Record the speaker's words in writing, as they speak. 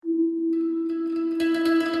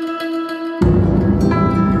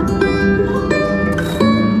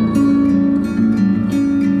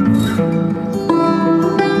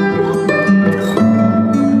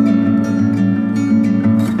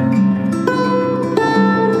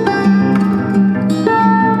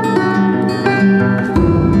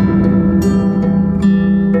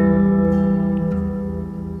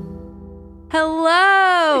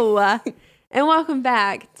And welcome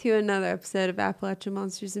back to another episode of Appalachian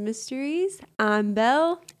Monsters and Mysteries. I'm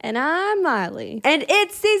Belle. And I'm Miley. And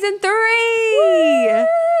it's season 3!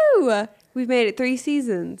 Woo! We've made it 3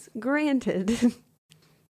 seasons. Granted,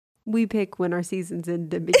 we pick when our seasons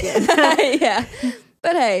end and begin. Yeah.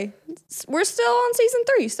 But hey, we're still on season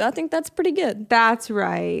 3, so I think that's pretty good. That's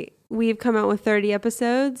right. We've come out with 30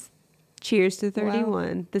 episodes. Cheers to 31.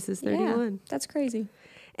 Wow. This is 31. Yeah, that's crazy.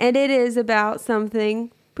 And it is about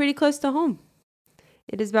something pretty close to home.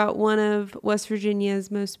 It is about one of West Virginia's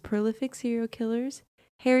most prolific serial killers,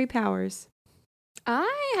 Harry Powers.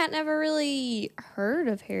 I had never really heard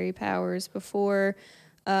of Harry Powers before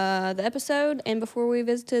the episode and before we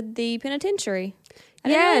visited the penitentiary.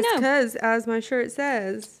 Yes, because as my shirt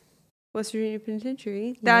says, West Virginia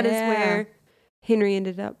Penitentiary, that is where Henry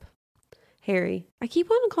ended up. Harry. I keep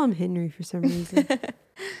wanting to call him Henry for some reason.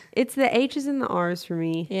 It's the H's and the R's for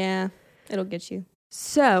me. Yeah, it'll get you.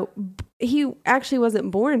 So, he actually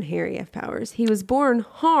wasn't born Harry F. Powers. He was born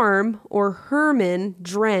Harm or Herman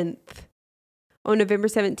Drenth on November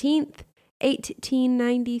 17th,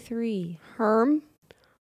 1893. Harm?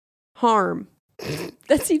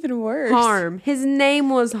 That's even worse. Harm. His name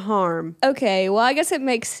was Harm. Okay, well, I guess it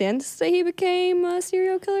makes sense that he became a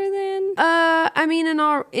serial killer then. I mean,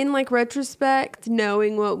 in retrospect,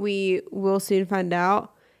 knowing what we will soon find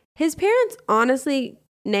out, his parents honestly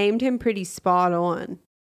named him pretty spot on.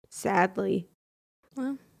 Sadly.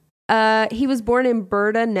 Well. He was born in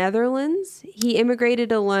Breda, Netherlands. He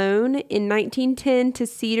immigrated alone in 1910 to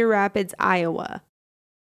Cedar Rapids, Iowa.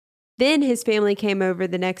 Then his family came over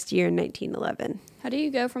the next year in 1911. How do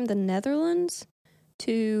you go from the Netherlands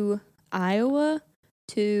to Iowa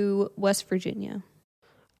to West Virginia?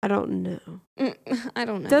 I don't know. I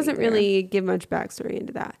don't know. Doesn't really give much backstory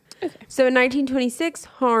into that. Okay. So in 1926,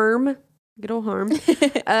 good old Harm,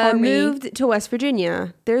 moved to West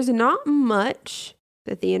Virginia. There's not much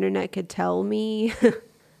that the internet could tell me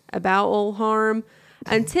about old Harm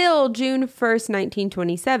until June 1st,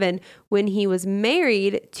 1927, when he was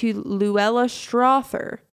married to Luella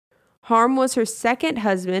Strother. Harm was her second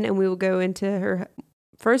husband, and we will go into her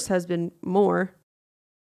first husband more.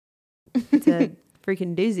 It's a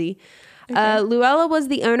freaking doozy. Okay. Luella was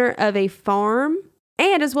the owner of a farm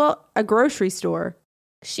and as well a grocery store.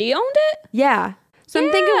 She owned it? Yeah. So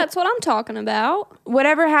I'm thinking that's what I'm talking about.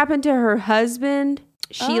 Whatever happened to her husband,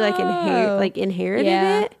 she inherited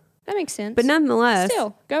it. That makes sense. But nonetheless,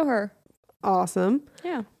 still, go her. Awesome.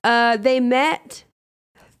 Yeah. They met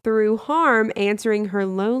through Harm answering her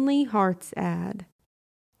Lonely Hearts ad.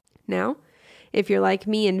 Now, if you're like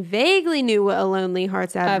me and vaguely knew what a Lonely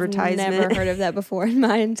Hearts advertisement... I've never heard of that before in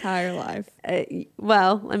my entire life.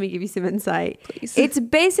 Well, let me give you some insight. Please. It's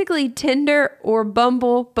basically Tinder or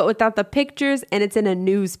Bumble, but without the pictures, and it's in a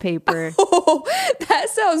newspaper. Oh, that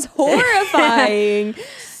sounds horrifying.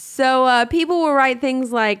 So people will write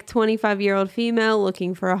things like 25-year-old female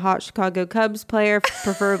looking for a hot Chicago Cubs player,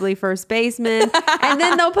 preferably first baseman, and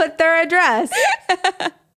then they'll put their address.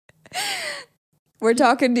 We're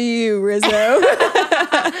talking to you, Rizzo.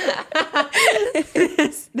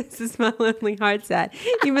 This is my Lonely Hearts ad,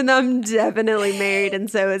 even though I'm definitely married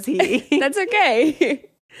and so is he. That's okay. Okay.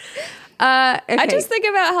 I just think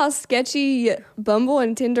about how sketchy Bumble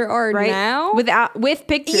and Tinder are now. With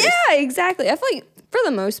pictures. Yeah, exactly. I feel like for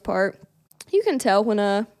the most part, you can tell when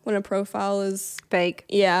a profile is fake.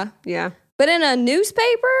 Yeah. Yeah. But in a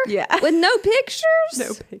newspaper? Yeah. With no pictures?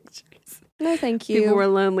 No pictures. No, thank you. People were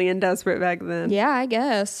lonely and desperate back then. Yeah, I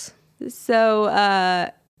guess. So,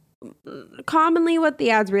 commonly what the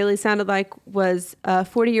ads really sounded like was a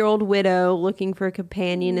 40-year-old widow looking for a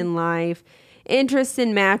companion in life, interest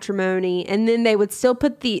in matrimony, and then they would still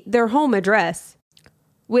put their home address,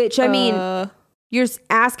 which, I mean, you're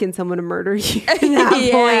asking someone to murder you at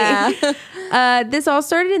that point. This all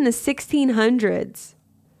started in the 1600s.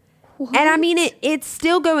 What? And I mean, it's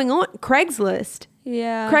still going on. Craigslist.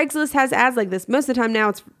 Yeah. Craigslist has ads like this. Most of the time now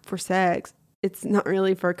it's for sex. It's not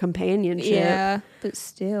really for companionship. Yeah, but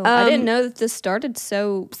still. I didn't know that this started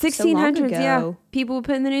so 1600s, so long ago. Yeah. People would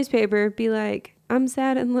put in the newspaper, be like, I'm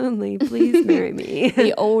sad and lonely. Please marry me.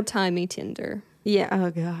 The old-timey Tinder. Yeah.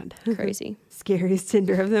 Oh, God. Crazy. Scariest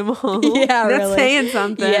Tinder of them all. Yeah, That's really. saying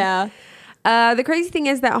something. Yeah. The crazy thing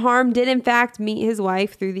is that Harm did, in fact, meet his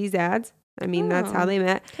wife through these ads. I mean, that's how they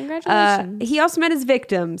met. Congratulations. He also met his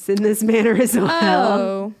victims in this manner as well.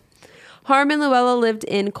 Oh. Harm and Luella lived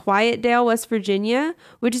in Quietdale, West Virginia,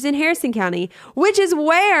 which is in Harrison County, which is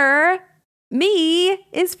where me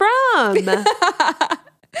is from. Wow.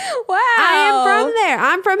 I am from there.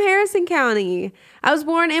 I'm from Harrison County. I was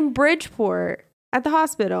born in Bridgeport at the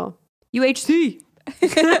hospital. UHC.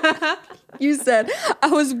 You said, I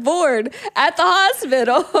was born at the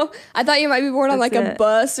hospital. I thought you might be born on like a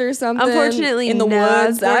bus or something. Unfortunately, in the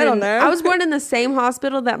woods. I don't know. I was born in the same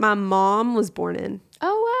hospital that my mom was born in.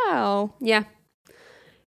 Oh, wow. Yeah.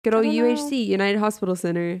 Good old UHC, United Hospital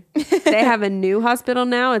Center. They have a new hospital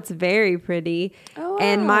now. It's very pretty. Oh, wow.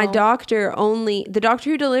 And my the doctor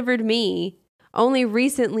who delivered me only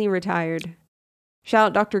recently retired. Shout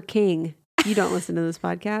out Dr. King. You don't listen to this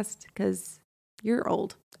podcast because you're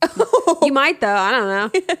old. You might though. I don't know.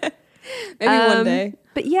 Maybe one day.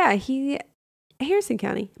 But yeah, Harrison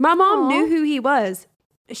County. My mom knew who he was.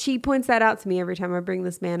 She points that out to me every time I bring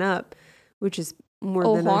this man up, which is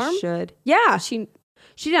more than I should. Yeah. She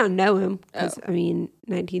didn't know him because,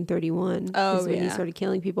 1931 is when he started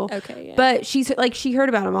killing people. Okay, yeah. But she heard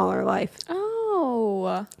about him all her life.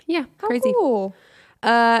 Oh. Yeah, How crazy. Cool.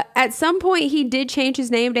 At some point, he did change his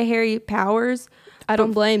name to Harry Powers. I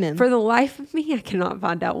don't blame him. For the life of me, I cannot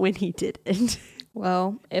find out when he did it.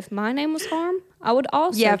 Well, if my name was Harm, I would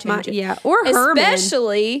also change it. Yeah, or Herman.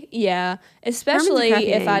 Especially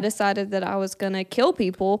if I name. decided that I was going to kill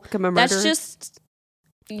people. Become a murderer. That's just,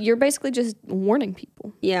 you're basically just warning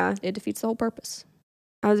people. Yeah. It defeats the whole purpose.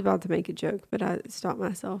 I was about to make a joke, but I stopped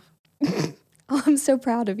myself. Oh, I'm so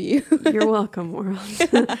proud of you. You're welcome, world.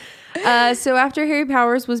 So after Harry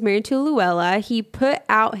Powers was married to Luella, he put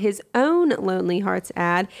out his own Lonely Hearts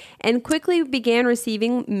ad and quickly began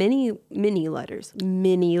receiving many letters.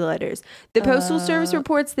 The Postal Service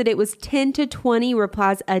reports that it was 10 to 20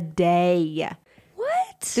 replies a day.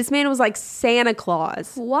 What? This man was like Santa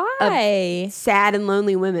Claus. Why? Of sad and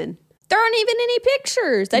lonely women. There aren't even any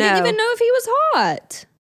pictures. They didn't even know if he was hot.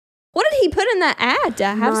 What did he put in that ad to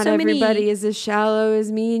have Not so many? Not everybody is as shallow as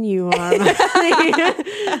me and you are.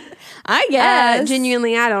 I guess.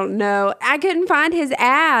 Genuinely, I don't know. I couldn't find his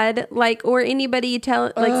ad, or anybody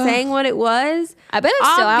saying what it was. I bet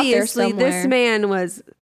it's still out there Obviously, somewhere. this man was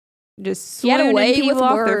just He had a swooning way people with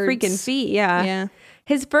off their words. freaking feet. Yeah. Yeah.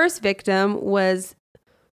 His first victim was,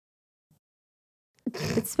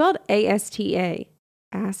 it's spelled Asta.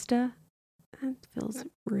 Asta? That feels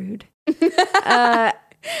rude.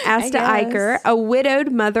 Asta Eicher, a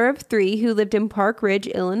widowed mother of 3 who lived in Park Ridge,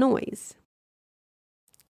 Illinois.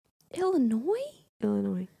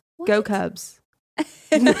 Illinois? What? Go Cubs.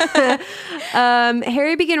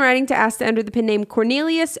 Harry began writing to Asta under the pen name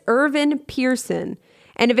Cornelius Irvin Pearson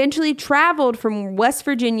and eventually traveled from West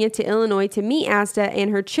Virginia to Illinois to meet Asta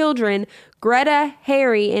and her children, Greta,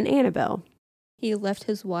 Harry, and Annabelle. He left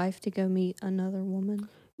his wife to go meet another woman.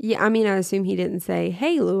 Yeah, I assume he didn't say,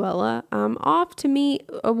 "Hey, Luella, I'm off to meet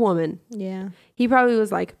a woman." Yeah. He probably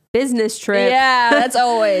was like, business trip. Yeah, that's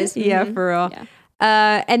always. Yeah, for real. Yeah.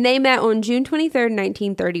 And they met on June 23rd,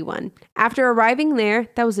 1931. After arriving there,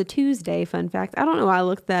 that was a Tuesday, fun fact. I don't know why I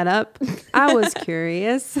looked that up. I was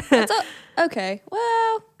curious. Okay.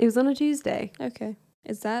 Well. It was on a Tuesday. Okay.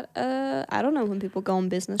 Is that, I don't know when people go on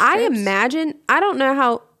business I trips. imagine, I don't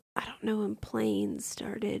know when planes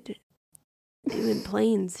started doing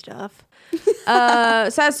plane stuff. So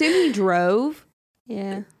I assume he drove.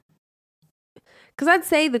 Yeah. Because I'd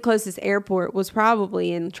say the closest airport was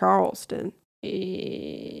probably in Charleston.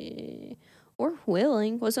 Or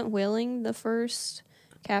Wheeling. Wasn't Wheeling the first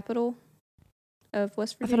capital of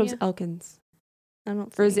West I Virginia? thought it was Elkins. I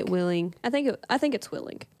don't think. Or is it Wheeling? I think it's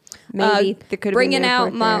Wheeling. Maybe. There could have Bringing been an out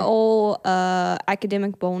airport my there. old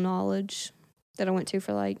academic bowl knowledge that I went to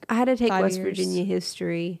for I had to take 5 West years. Virginia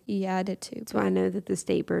history. Yeah, I did too. That's why I know that the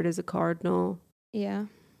state bird is a cardinal. Yeah.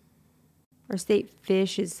 Our state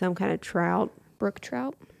fish is some kind of trout. Brook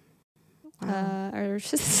trout. Wow. Our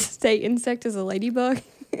state insect is a ladybug.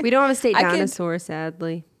 We don't have a state I could- dinosaur,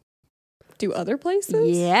 sadly. Do other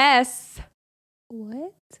places? Yes.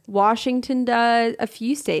 What? Washington does. A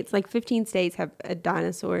few states, like 15 states, have a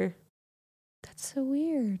dinosaur. That's so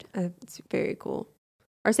weird. It's very cool.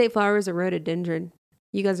 Our state flower is a rhododendron.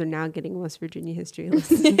 You guys are now getting West Virginia history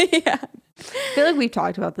lesson. Yeah. I feel like we've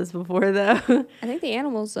talked about this before, though. I think the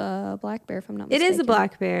animal's a black bear, if I'm not It mistaken. is a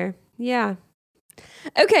black bear. Yeah.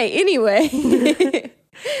 Okay, anyway.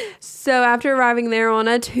 So after arriving there on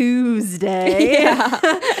a Tuesday,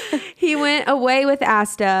 he went away with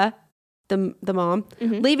Asta, the mom,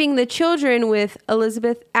 leaving the children with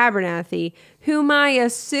Elizabeth Abernathy, whom I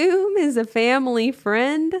assume is a family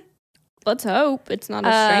friend. Let's hope it's not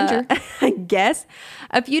a stranger. I guess.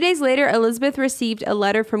 A few days later, Elizabeth received a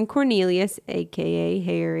letter from Cornelius, a.k.a.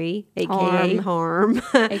 Harry, a.k.a. Harm.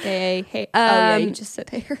 AKA, hey. Oh, yeah, you just said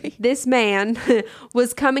Harry. This man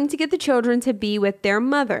was coming to get the children to be with their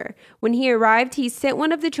mother. When he arrived, he sent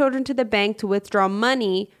one of the children to the bank to withdraw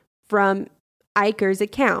money from Eicher's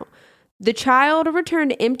account. The child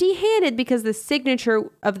returned empty-handed because the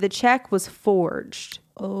signature of the check was forged.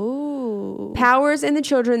 Oh. Powers and the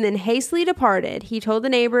children then hastily departed. He told the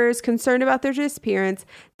neighbors concerned about their disappearance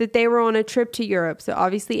that they were on a trip to Europe. So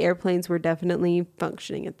obviously airplanes were definitely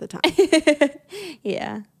functioning at the time.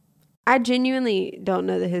 Yeah. I genuinely don't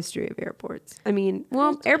know the history of airports. I mean,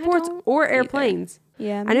 well, airports or airplanes.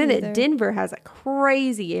 Yeah. I know that Denver has a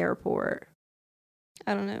crazy airport.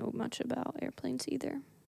 I don't know much about airplanes either.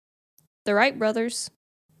 The Wright brothers.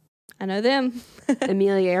 I know them.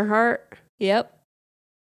 Amelia Earhart. Yep.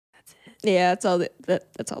 That's it. Yeah, that's all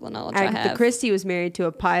that's all the knowledge I have. Agatha Christie was married to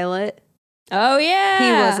a pilot. Oh yeah.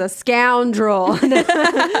 He was a scoundrel.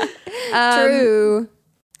 True.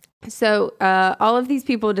 So all of these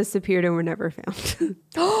people disappeared and were never found.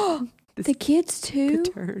 The kids too?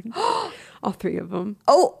 Good turn. All three of them.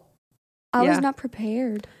 Oh. I was not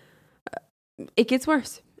prepared. It gets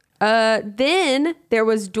worse. Then there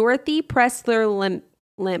was Dorothy Pressler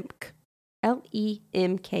Lemke. Lemke.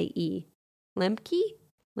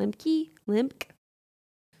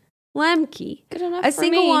 Lemke. Good enough A for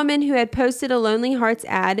single me. woman who had posted a Lonely Hearts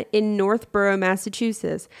ad in Northborough,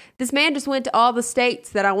 Massachusetts. This man just went to all the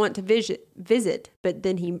states that I want to visit, but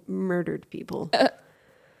then he murdered people.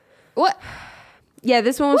 What? Yeah,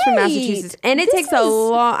 this one was from Wait, Massachusetts. And it takes a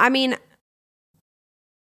long... I mean...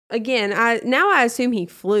 Again, I assume he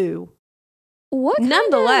flew. What kind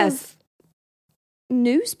Nonetheless, of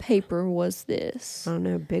newspaper was this? I don't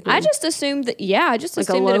know, big one. I just assumed that. Yeah, I just like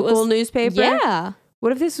a assumed that it local was newspaper. Yeah.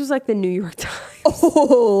 What if this was like the New York Times?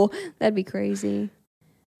 Oh, that'd be crazy.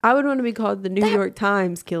 I would want to be called the New York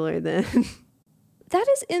Times killer then. That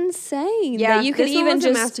is insane. Yeah, that you could this one even was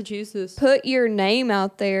in just Massachusetts. put your name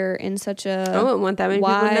out there in such a. I wouldn't want that many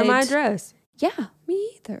people to know my address. Yeah,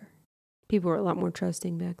 me either. People were a lot more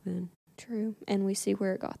trusting back then. True, and we see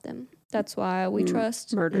where it got them. That's why we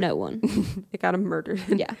trust no one. It got him murdered.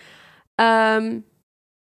 Yeah.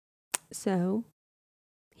 So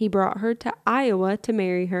he brought her to Iowa to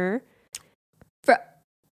marry her.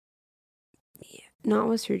 Not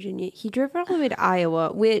West Virginia. He drove all the way to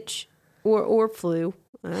Iowa, which or flew.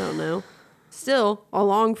 I don't know. Still a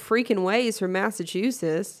long freaking ways from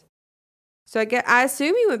Massachusetts. So I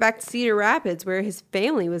assume he went back to Cedar Rapids where his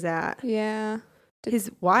family was at. Yeah.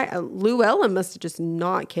 His wife, Llewellyn, must have just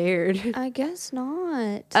not cared. I guess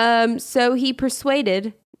not. So he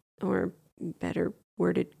persuaded, or better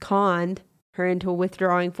worded, conned her into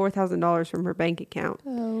withdrawing $4,000 from her bank account.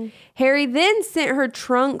 Oh. Harry then sent her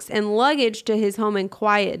trunks and luggage to his home in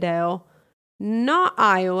Quietdale, not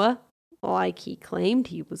Iowa, like he claimed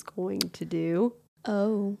he was going to do.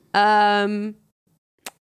 Oh.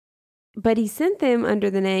 But he sent them under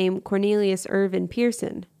the name Cornelius Irvin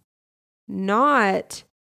Pearson, not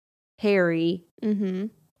Harry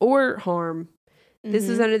or Harm. This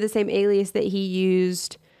is under the same alias that he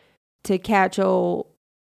used to catch old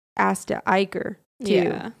Asta Eicher, too.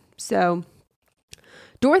 Yeah. So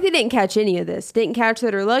Dorothy didn't catch any of this. Didn't catch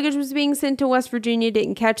that her luggage was being sent to West Virginia.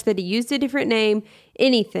 Didn't catch that he used a different name.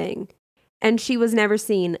 Anything. And she was never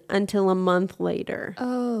seen until a month later.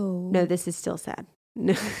 Oh. No, this is still sad.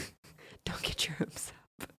 No. Don't get your hopes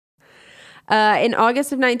up. In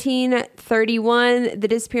August of 1931, the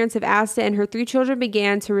disappearance of Asta and her 3 children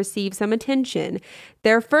began to receive some attention.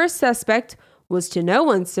 Their first suspect was, to no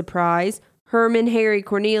one's surprise, Herman Harry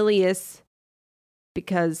Cornelius,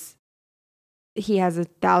 because he has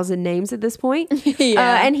 1,000 names at this point.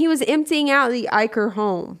 Yeah. And he was emptying out the Eicher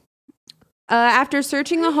home. After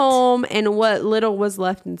searching the home and what little was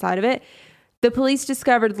left inside of it, the police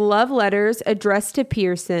discovered love letters addressed to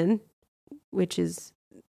Pearson, which is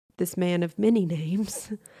this man of many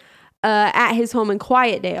names, at his home in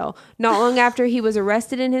Quietdale, not long after he was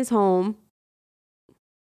arrested in his home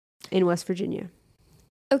in West Virginia.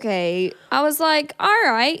 Okay, I was like, all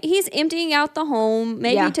right, he's emptying out the home,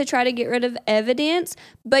 maybe to try to get rid of evidence,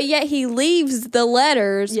 but yet he leaves the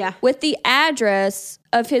letters with the address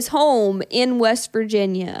of his home in West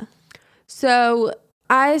Virginia. So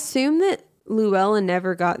I assume that Llewellyn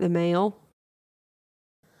never got the mail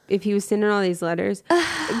if he was sending all these letters.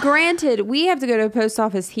 Granted, we have to go to a post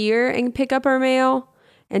office here and pick up our mail,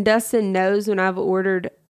 and Dustin knows when I've ordered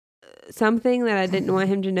something that I didn't want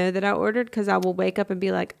him to know that I ordered, because I will wake up and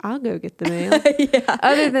be like, I'll go get the mail.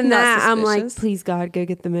 Other than that, I'm like, please God, go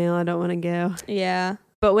get the mail. I don't want to go. Yeah.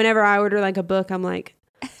 But whenever I order like a book, I'm like,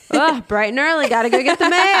 oh, bright and early, gotta go get the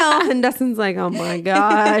mail. And Dustin's like, oh my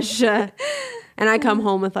gosh. And I come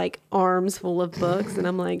home with like arms full of books, and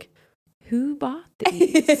I'm like, who bought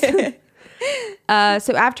these? So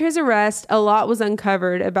after his arrest, a lot was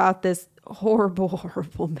uncovered about this horrible,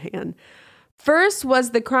 horrible man. First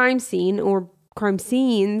was the crime scene, or crime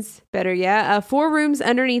scenes, better yet. 4 rooms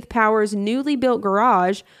underneath Powers' newly built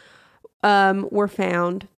garage were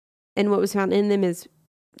found. And what was found in them is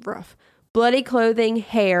rough. Bloody clothing,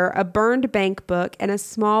 hair, a burned bank book, and a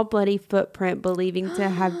small bloody footprint believing to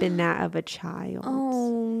have been that of a child.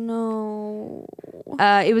 Oh, no.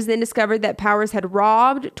 It was then discovered that Powers had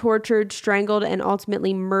robbed, tortured, strangled, and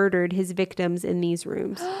ultimately murdered his victims in these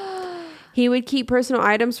rooms. He would keep personal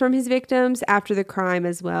items from his victims after the crime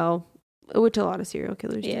as well, which a lot of serial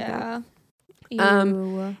killers do that.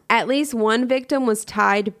 At least one victim was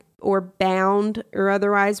tied or bound or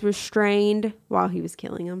otherwise restrained while he was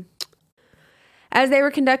killing them. As they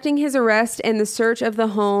were conducting his arrest and the search of the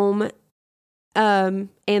home and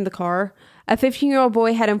the car, a 15-year-old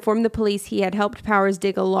boy had informed the police he had helped Powers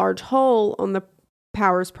dig a large hole on the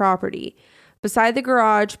Powers property. Beside the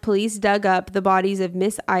garage, police dug up the bodies of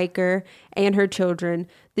Miss Eicher and her children.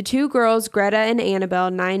 The 2 girls, Greta and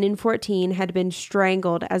Annabelle, 9 and 14, had been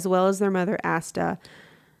strangled, as well as their mother, Asta.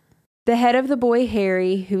 The head of the boy,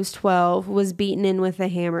 Harry, who was 12, was beaten in with a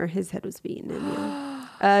hammer. His head was beaten in, yeah.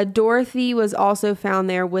 Dorothy was also found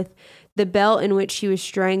there with the belt in which she was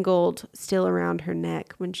strangled still around her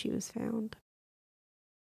neck when she was found.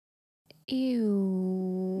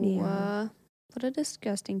 Ew. Yeah. What a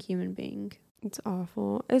disgusting human being. It's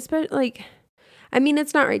awful. Especially,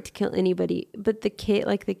 it's not right to kill anybody, but the kids.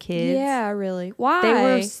 Yeah, really. Why?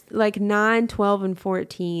 They were 9, 12, and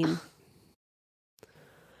 14.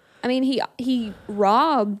 I mean, he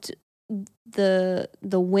robbed the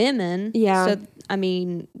women. Yeah. So,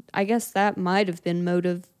 I guess that might have been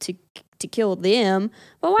motive to kill them.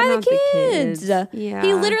 But why the kids? Yeah.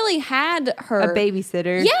 He literally had her. A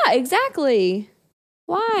babysitter. Yeah, exactly.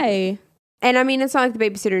 Why? And it's not like the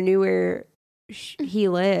babysitter knew where he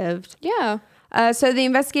lived. Yeah. So the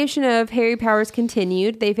investigation of Harry Powers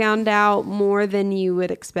continued. They found out more than you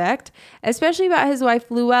would expect, especially about his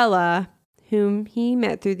wife, Luella, whom he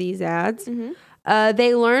met through these ads. Mm-hmm.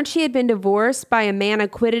 They learned she had been divorced by a man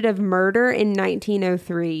acquitted of murder in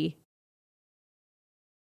 1903.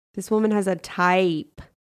 This woman has a type.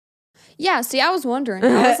 Yeah, see, I was wondering.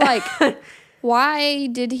 I was like, why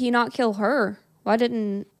did he not kill her?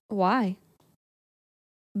 Why?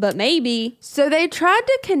 But maybe. So they tried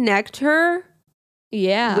to connect her.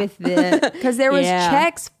 Yeah. With the, because there was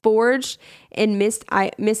checks forged in Miss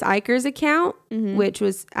Eicher's account, which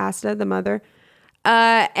was Asta, the mother.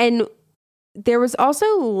 And there was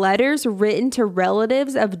also letters written to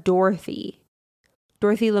relatives of Dorothy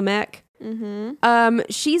Lemech. Mm-hmm.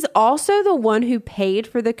 She's also the one who paid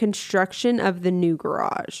for the construction of the new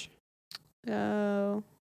garage. Oh.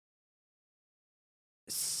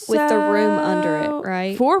 With the room under it,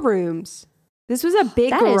 right? 4 rooms. This was a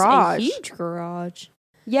big garage. Is a huge garage.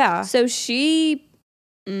 Yeah. So she...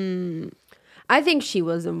 I think she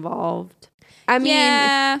was involved.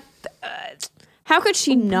 How could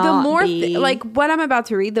she not be? What I'm about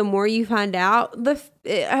to read, the more you find out,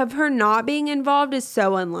 of her not being involved is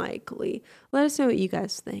so unlikely. Let us know what you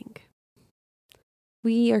guys think.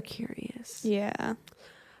 We are curious. Yeah.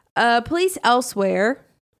 Police elsewhere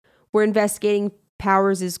were investigating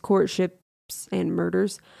Powers' courtships and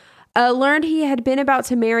murders. Learned he had been about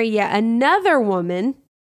to marry yet another woman.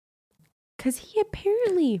 Because he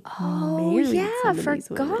apparently married I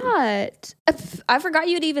forgot. I forgot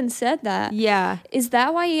you'd even said that. Yeah. Is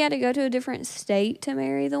that why he had to go to a different state to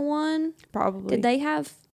marry the one? Probably. Did they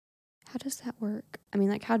have... How does that work?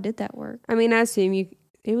 How did that work? I assume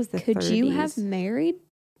it was the 30s. Could you have married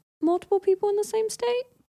multiple people in the same state?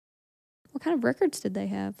 What kind of records did they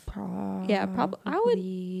have? Yeah,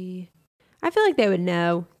 probably. I feel like they would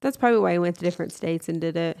know. That's probably why he went to different states and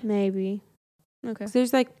did it. Maybe. Okay. 'Cause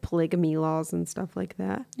there's polygamy laws and stuff like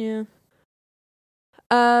that. Yeah.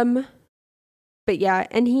 But yeah,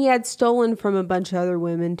 and he had stolen from a bunch of other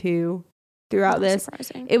women too throughout this.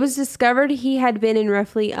 Surprising. It was discovered he had been in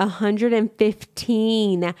roughly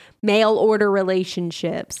 115 mail order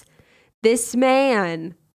relationships. This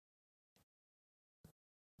man,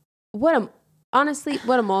 what a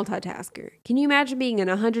multitasker. Can you imagine being in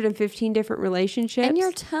 115 different relationships? And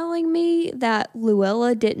you're telling me that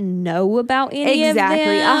Luella didn't know about any of them?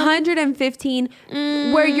 Exactly. 115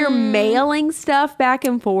 where you're mailing stuff back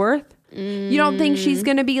and forth. You don't think she's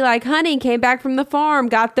going to be like, honey, came back from the farm,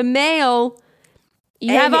 got the mail.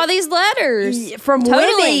 You have all these letters from totally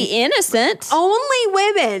women. Innocent. Only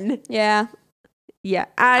women. Yeah. Yeah.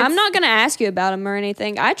 I'm not going to ask you about them or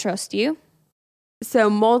anything. I trust you.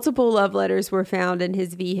 So multiple love letters were found in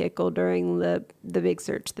his vehicle during the big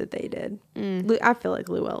search that they did. I feel like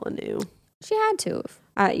Luella knew. She had to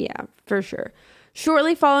have. Yeah, for sure.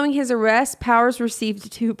 Shortly following his arrest, Powers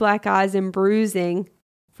received 2 black eyes and bruising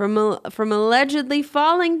from allegedly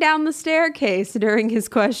falling down the staircase during his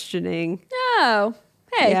questioning. Oh,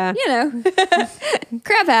 hey,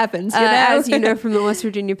 crap happens. As you know from the West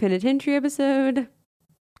Virginia Penitentiary episode,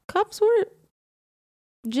 cops weren't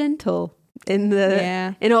gentle in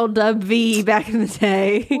old Dub V back in the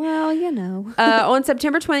day. Well, on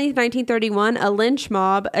September 20th, 1931, a lynch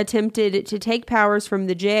mob attempted to take Powers from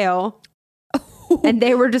the jail, and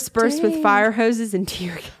they were dispersed with fire hoses and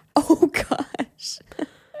tear gas. Oh, gosh.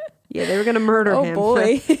 Yeah, they were going to murder him. Oh,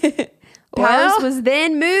 boy. Powers was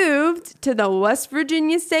then moved to the West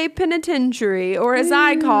Virginia State Penitentiary, or as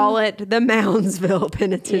I call it, the Moundsville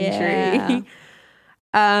Penitentiary.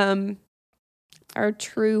 Yeah. Our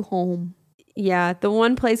true home. Yeah, the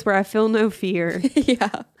one place where I feel no fear.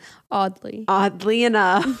 Yeah, oddly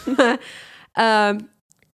enough.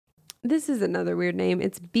 This is another weird name.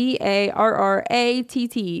 It's Barratt.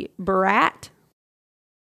 Barratt.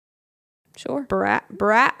 Sure.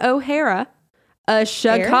 Barratt O'Hara, a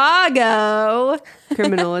Chicago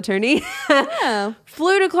criminal attorney,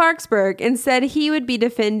 flew to Clarksburg and said he would be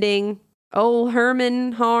defending old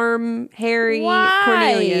Herman, Harm, Harry,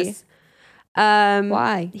 Cornelius.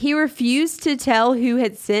 Why? He refused to tell who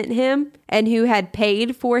had sent him and who had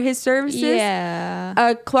paid for his services.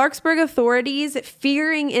 Yeah. Clarksburg authorities,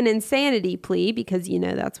 fearing an insanity plea, because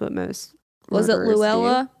that's what most was it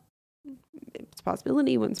Luella? Do. It's a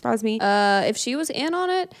possibility. Wouldn't surprise me. If she was in on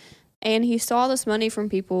it and he saw this money from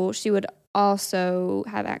people, she would also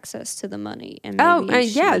have access to the money. And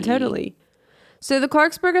yeah, totally. So the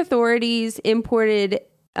Clarksburg authorities imported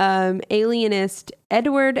alienist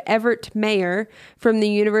Edward Everett Mayer from the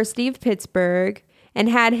University of Pittsburgh and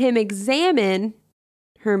had him examine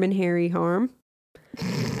Herman Harry Harm.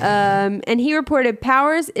 And he reported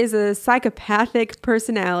Powers is a psychopathic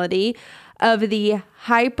personality of the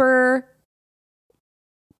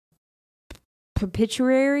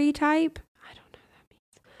hyper-perpetuary type. I don't know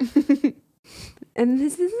what that means. And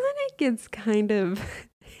this is when it gets kind of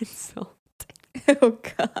insulting. Oh,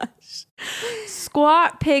 gosh.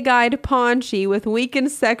 Squat, pig-eyed paunchy with weakened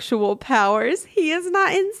sexual powers. He is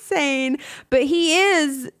not insane, but he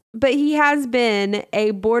has been a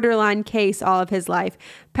borderline case all of his life.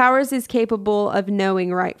 Powers is capable of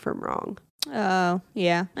knowing right from wrong. Oh,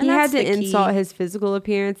 yeah. And he had to insult his physical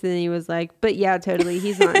appearance, and then he was like, but yeah, totally,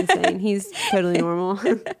 he's not insane. He's totally normal.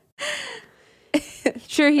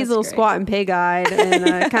 Sure, he's a little squat and pig-eyed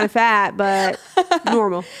and kind of fat, but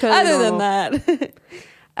normal. Totally normal. Than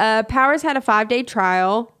that. Powers had a 5-day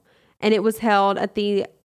trial, and it was held at the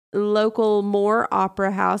local Moore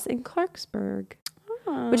Opera House in Clarksburg,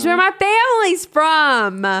 which is where my family's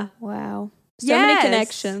from. Wow. So many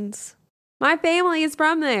connections. My family is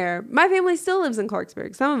from there. My family still lives in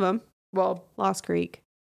Clarksburg. Some of them. Well, Lost Creek.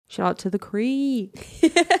 Shout out to the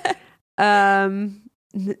Creek. I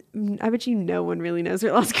bet no one really knows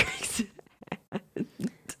where Lost Creek's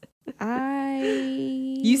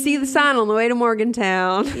You see the sign on the way to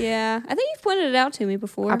Morgantown. Yeah. I think you've pointed it out to me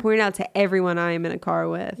before. I pointed it out to everyone I am in a car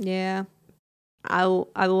with. Yeah.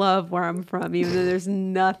 I love where I'm from, even though there's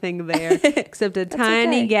nothing there except a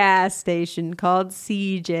tiny gas station called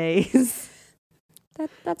CJ's.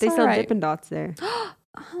 That's they sell right. Dippin' Dots there. I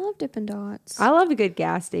love Dippin' Dots. I love a good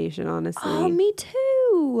gas station, honestly. Oh, me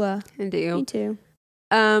too. I do. Me too.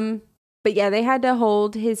 But yeah, they had to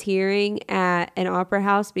hold his hearing at an opera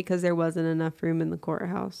house because there wasn't enough room in the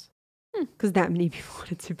courthouse. Because that many people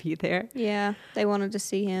wanted to be there. Yeah, they wanted to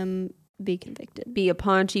see him be convicted. Be a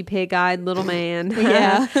paunchy, pig-eyed little man.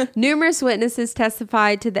 Yeah. Numerous witnesses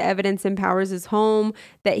testified to the evidence in Powers' home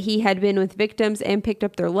that he had been with victims and picked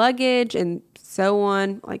up their luggage and so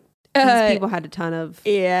on. Like, these people had a ton of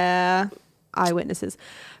eyewitnesses.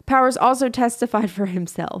 Powers also testified for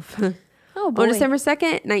himself. Oh, boy. On December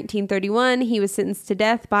 2nd, 1931, he was sentenced to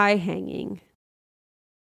death by hanging.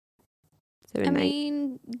 So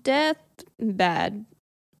death, bad.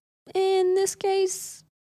 In this case,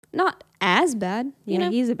 not as bad. You know?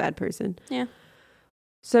 He's a bad person. Yeah.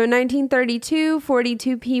 So in 1932,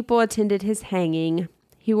 42 people attended his hanging.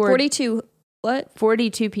 42 what?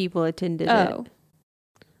 42 people attended it.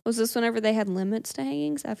 Was this whenever they had limits to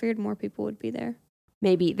hangings? I figured more people would be there.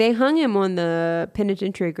 Maybe. They hung him on the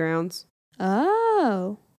penitentiary grounds.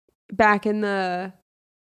 Oh. Back in the,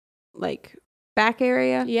 back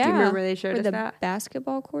area? Yeah. Do you remember they showed us where that? the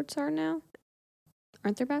basketball courts are now?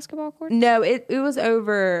 Aren't there basketball courts? No, it was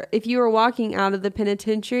over. If you were walking out of the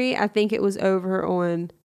penitentiary, I think it was over on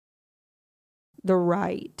the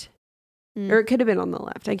right. Or it could have been on the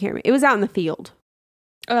left. I can't remember. It was out in the field.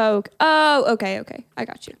 Oh, okay. I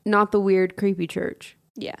got you. Not the weird, creepy church.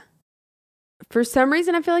 Yeah. For some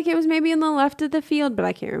reason, I feel like it was maybe on the left of the field, but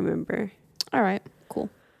I can't remember. All right, cool.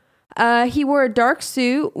 He wore a dark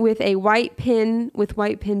suit with a white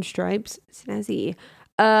pinstripes, snazzy,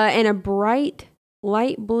 and a bright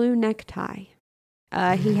light blue necktie.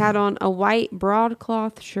 He had on a white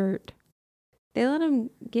broadcloth shirt. They let him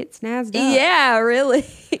get snazzed up. Yeah, really.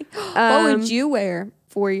 What would you wear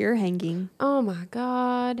for your hanging? Oh my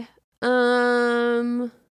God.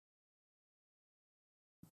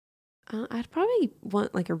 I'd probably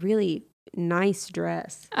want like a really nice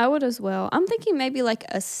dress. I would as well. I'm thinking maybe like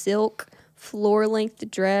a silk floor length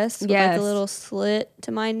dress with like a little slit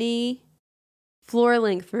to my knee. Floor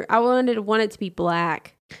length. I want it to be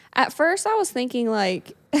black. At first, I was thinking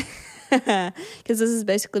like, because this is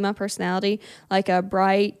basically my personality, like a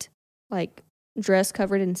bright, like dress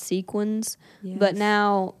covered in sequins. Yes. But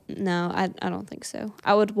now, no, I don't think so.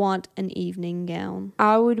 I would want an evening gown.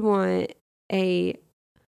 I would want a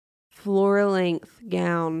floor length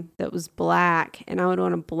gown that was black, and I would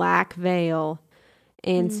want a black veil.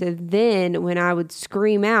 And so then when I would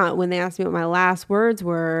scream out, when they asked me what my last words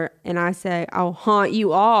were, and I say, "I'll haunt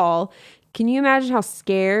you all," can you imagine how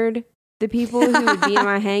scared the people who would be at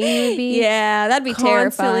my hanging would be? Yeah, that'd be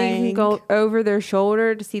terrifying. Go over their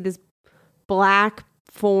shoulder to see this black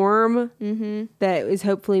form that is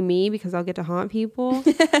hopefully me, because I'll get to haunt people.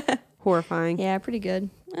 Horrifying. Yeah, pretty good.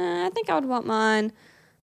 I think I would want mine.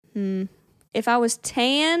 If I was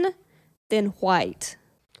tan, then white.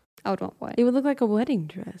 I would want white. It would look like a wedding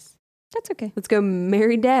dress. That's okay. Let's go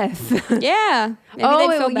marry death. Yeah.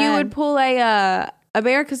 You would pull a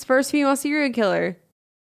America's First Female Serial Killer.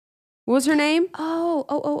 What was her name?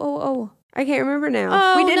 Oh. I can't remember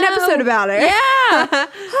now. We did an episode about her. Yeah.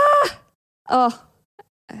 Oh,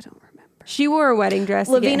 I don't remember. She wore a wedding dress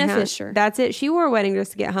Lavina to get hung. Fisher. That's it. She wore a wedding dress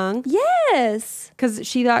to get hung. Yes. Because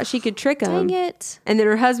she thought she could trick him. Dang it. And then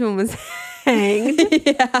her husband was hanged.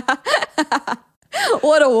 Yeah.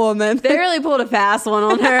 What a woman. They really pulled a fast one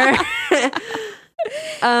on her.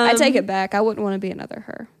 I take it back. I wouldn't want to be another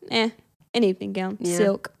her. An evening gown. Yeah.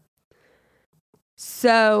 Silk.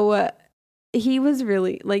 So he was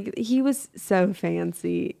really, like, he was so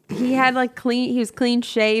fancy. He had he was clean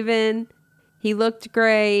shaven. He looked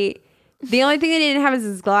great. The only thing he didn't have is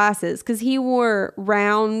his glasses, because he wore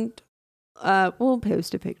round, we'll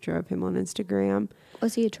post a picture of him on Instagram.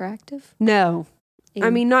 Was he attractive? No.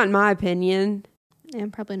 I mean, not in my opinion. Yeah,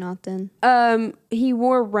 probably not then. He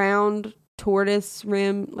wore round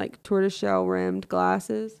tortoiseshell rimmed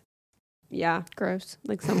glasses. Yeah. Gross.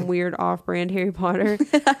 Like some weird off-brand Harry Potter.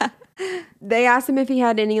 They asked him if he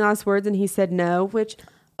had any last words, and he said no, which,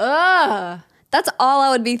 that's all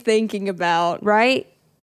I would be thinking about. Right?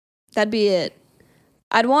 That'd be it.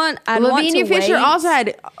 Lavinia Fisher also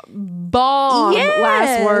had bomb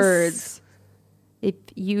last words. If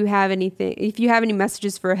you have any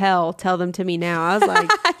messages for hell, tell them to me now. I was like,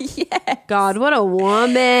 yes. God, what a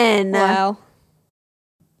woman. Wow.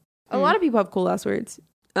 A lot of people have cool last words.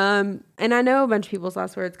 And I know a bunch of people's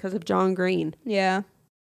last words because of John Green. Yeah.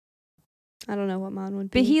 I don't know what mine would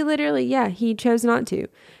be. But he literally, he chose not to.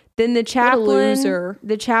 Then the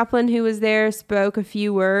chaplain who was there spoke a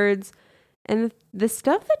few words. And the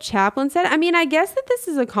stuff the chaplain said, I mean, I guess that this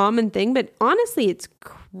is a common thing, but honestly, it's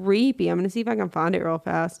creepy. I'm going to see if I can find it real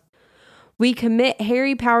fast. We commit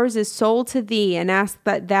Harry Powers' soul to thee and ask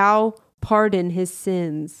that thou pardon his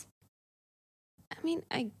sins. I mean,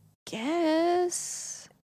 I guess.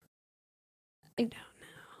 I don't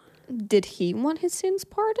know. Did he want his sins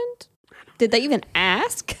pardoned? Did they even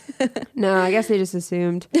ask? No, I guess they just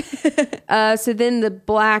assumed. So then the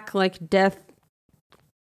black, death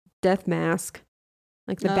mask,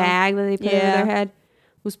 like the bag that they put over their head,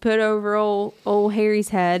 was put over old Harry's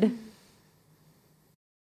head.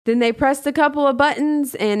 Then they pressed a couple of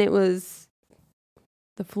buttons, and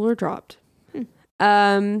the floor dropped.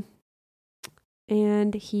 And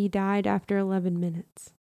he died after 11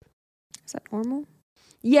 minutes. Is that normal?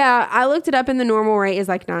 Yeah, I looked it up, and the normal rate is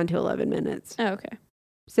 9 to 11 minutes. Oh, okay.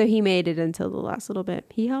 So he made it until the last little bit.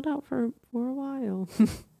 He held out for a while.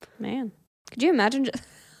 Man, could you imagine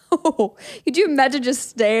just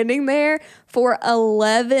standing there for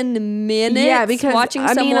 11 minutes? Yeah, because watching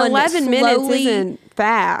someone 11 minutes isn't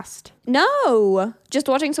fast. No, just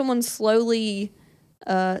watching someone slowly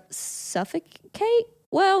suffocate.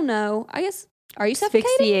 Well, no, I guess. Are you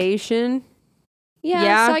suffocating? Asphyxiation.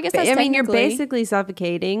 Yeah, so I guess that's you're basically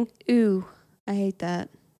suffocating. Ooh, I hate that.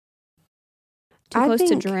 Too close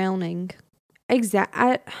to drowning.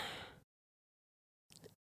 Exactly.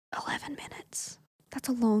 11 minutes. That's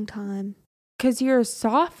a long time. Because your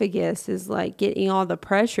esophagus is getting all the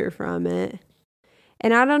pressure from it.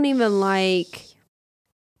 And I don't even like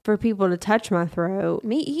for people to touch my throat.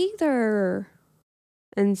 Me either.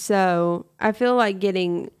 And so I feel like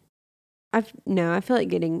getting I feel like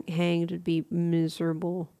getting hanged would be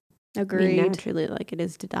miserable. Agreed. Naturally, like it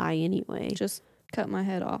is to die anyway. Just cut my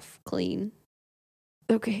head off clean.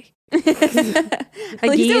 Okay.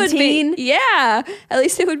 A guillotine? Yeah. At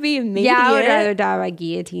least it would be immediate. Yeah, I would rather die by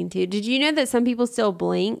guillotine too. Did you know that some people still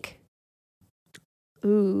blink?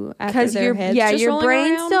 Ooh, because your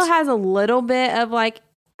brain around? Still has a little bit of like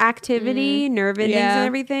activity, nerve endings and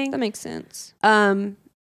everything. That makes sense. But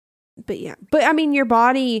I mean, your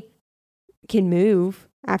body can move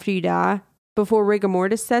after you die. Before rigor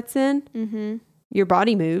mortis sets in, your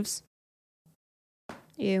body moves.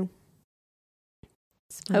 Ew.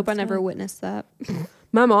 Hope I never witnessed that.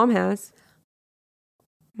 My mom has.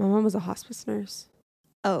 My mom was a hospice nurse.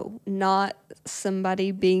 Oh, not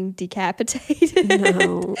somebody being decapitated?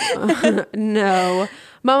 No. No.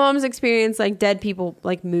 My mom's experienced like dead people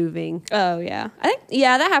like moving. Oh, yeah. I think,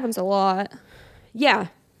 that happens a lot. Yeah.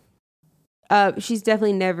 She's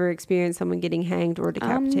definitely never experienced someone getting hanged or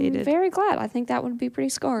decapitated. I'm very glad. I think that would be pretty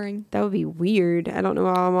scarring. That would be weird. I don't know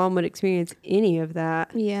how my mom would experience any of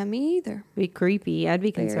that. Yeah, me either. It'd be creepy. I'd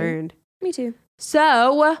be concerned. Me too.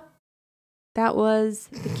 So, that was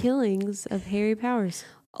the killings of Harry Powers.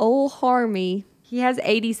 Old Harmy. He has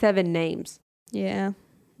 87 names. Yeah.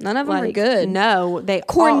 None of them are good. No.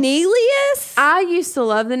 Cornelius? I used to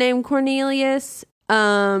love the name Cornelius.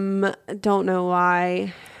 Don't know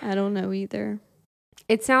why. I don't know either.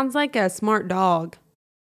 It sounds like a smart dog.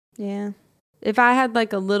 Yeah. If I had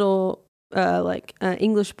like a little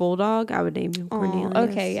English bulldog, I would name him Cornelius.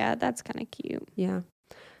 Okay, yeah, that's kind of cute. Yeah.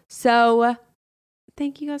 So,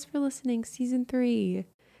 thank you guys for listening. Season 3.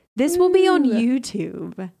 This will be on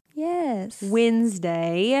YouTube. Yes.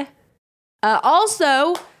 Wednesday.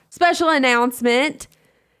 Also, special announcement.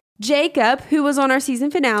 Jacob, who was on our season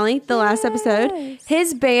finale, the last episode,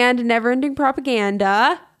 his band Neverending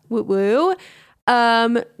Propaganda, woo woo,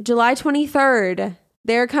 July 23rd,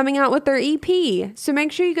 they're coming out with their EP. So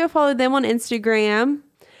make sure you go follow them on Instagram,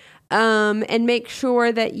 and make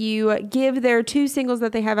sure that you give their 2 singles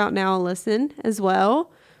that they have out now a listen as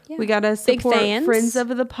well. Yeah. We got to support friends of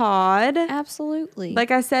the pod. Absolutely.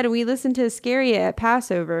 Like I said, we listened to Scaria at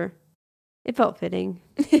Passover. It felt fitting.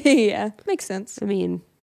 Yeah, makes sense. I mean,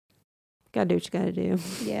 gotta do what you gotta do.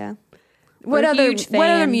 Yeah. What other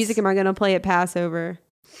music am I gonna play at Passover?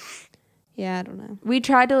 Yeah, I don't know. We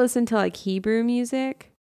tried to listen to like Hebrew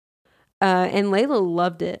music, and Layla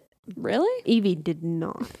loved it. Really? Evie did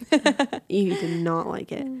not. Evie did not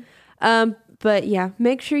like it. But yeah,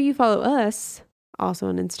 make sure you follow us also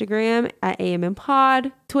on Instagram at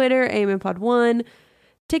AMMPod, Twitter AMMPod1,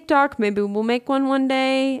 TikTok. Maybe we'll make one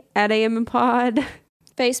day at AMMPod.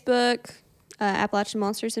 Facebook. Appalachian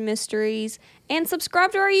Monsters and Mysteries, and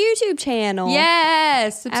subscribe to our YouTube channel.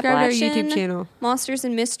 Yes, subscribe to our YouTube channel. Monsters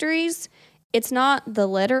and Mysteries. It's not the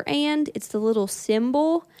letter and, it's the little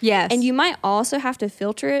symbol. Yes. And you might also have to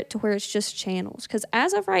filter it to where it's just channels. Because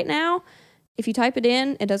as of right now, if you type it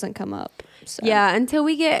in, it doesn't come up. So. Yeah, until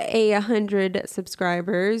we get 100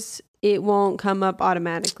 subscribers, it won't come up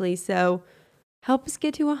automatically. So help us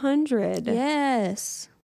get to 100. Yes.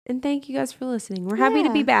 And thank you guys for listening. We're happy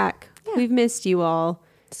to be back. Yeah. We've missed you all.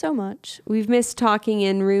 So much. We've missed talking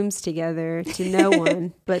in rooms together to no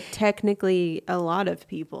one, but technically a lot of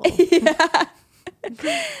people. Yeah.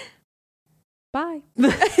 Bye.